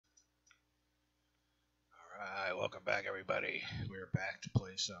Welcome back, everybody. We're back to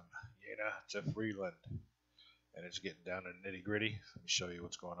play some Jena to Friedland, and it's getting down to nitty gritty. Let me show you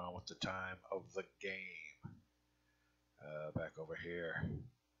what's going on with the time of the game. Back over here,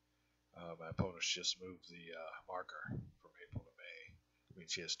 my opponent's just moved the marker from April to May. It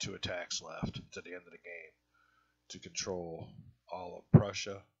means he has 2 attacks left to the end of the game to control all of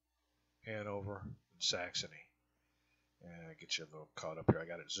Prussia, Hanover, and Saxony. And get you a little caught up here. I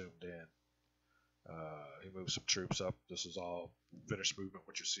got it zoomed in. He moves some troops up. This is all finished movement,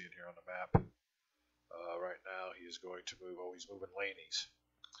 what you're seeing here on the map. Right now, he is going to move. Oh, he's moving lanies.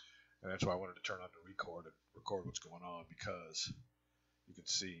 And that's why I wanted to turn on the record and record what's going on, because you can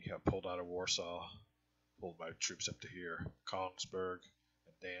see I pulled out of Warsaw, pulled my troops up to here. Kongsberg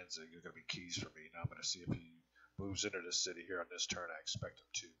and Danzig are going to be keys for me. Now I'm going to see if he moves into this city here on this turn. I expect him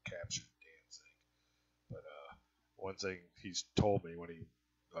to capture Danzig. But one thing he's told me when he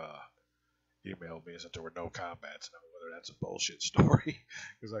emailed me is that there were no combats. Now, whether that's a bullshit story,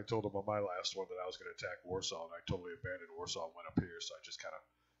 because I told him on my last one that I was going to attack Warsaw, and I totally abandoned Warsaw and went up here, so I just kind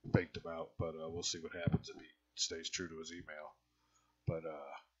of faked him out. But we'll see what happens if he stays true to his email. But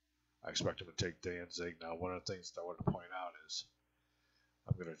I expect him to take Danzig. Now, one of the things that I wanted to point out is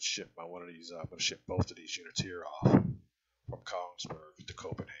I'm going to ship I'm going to ship both of these units here off from Kongsberg to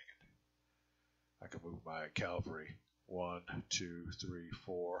Copenhagen. I can move my cavalry 1, 2, 3,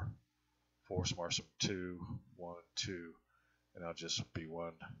 4. Force march them 2, 1, 2, and I'll just be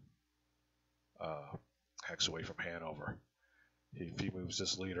 1 hex away from Hanover. If he moves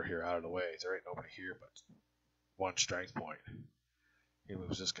this leader here out of the way, there ain't nobody here but 1 strength point. He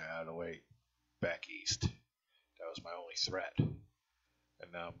moves this guy out of the way back east. That was my only threat.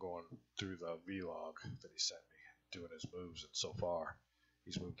 And now I'm going through the vlog that he sent me, doing his moves, and so far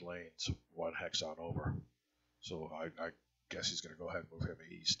he's moved lanes 1 hex on over. So I guess he's going to go ahead and move him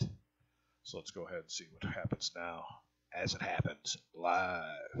east. So let's go ahead and see what happens now, as it happens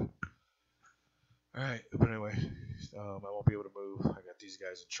live. Alright, but anyway, I won't be able to move. I got these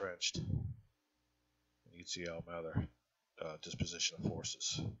guys entrenched. And you can see all my other disposition of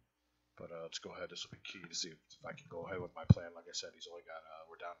forces. But let's go ahead. This will be key to see if I can go ahead with my plan. Like I said, he's only got,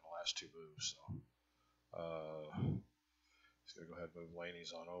 we're down to the last 2 moves. So he's going to go ahead and move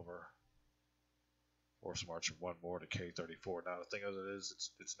lanies on over. Force march 1 more to K34. Now the thing of it is,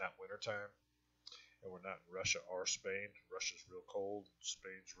 it's not winter time, and we're not in Russia or Spain. Russia's real cold.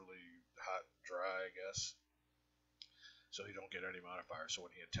 Spain's really hot and dry, I guess. So he don't get any modifier. So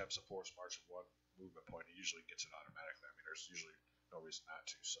when he attempts a force march at 1 movement point, he usually gets it automatically. I mean, there's usually no reason not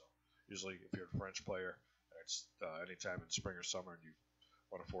to. So usually, if you're a French player, and it's anytime in spring or summer, and you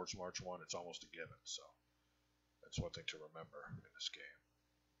want to force march 1, it's almost a given. So that's one thing to remember in this game.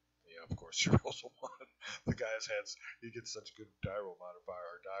 Yeah, of course, he rolls a 1. The guy he gets such good die roll modifier,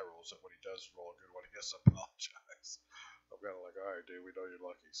 or die rolls, that when he does roll a good one, he has to apologize. I'm kind of like, alright, dude, we know you're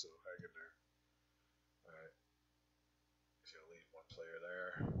lucky, so hang in there. Alright. He's going to leave 1 player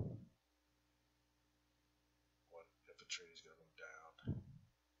there. 1 infantry is going to move down.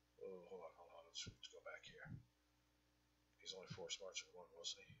 Oh, hold on. Let's go back here. He's only force marching 1,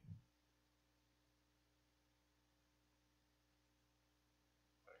 wasn't he?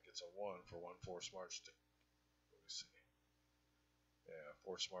 It's a 1 for 1 force march to, let me see. Yeah,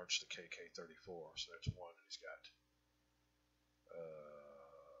 force march to KK34, so that's 1, and he's got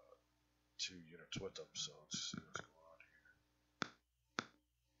 2 units with him, so let's see what's going on here.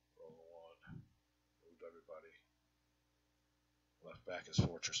 Roll a 1, moved everybody. Left back his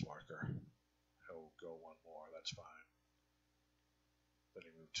fortress marker. He'll go 1 more, that's fine. Then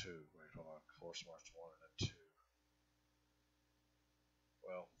he moved 2, wait, hold on, force march 1 and then 2.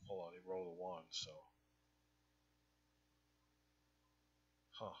 Well, hold on, he rolled a 1, so.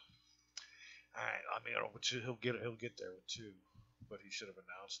 Huh. Alright, I mean, he'll get there with 2, but he should have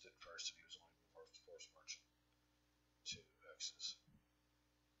announced it first if he was only force marching 2 hexes.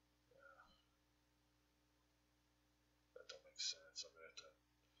 Yeah. That don't make sense. I'm gonna have to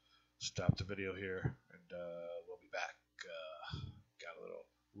stop the video here, and we'll be back. Got a little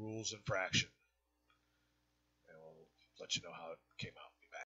rules infraction, and we'll let you know how it came out.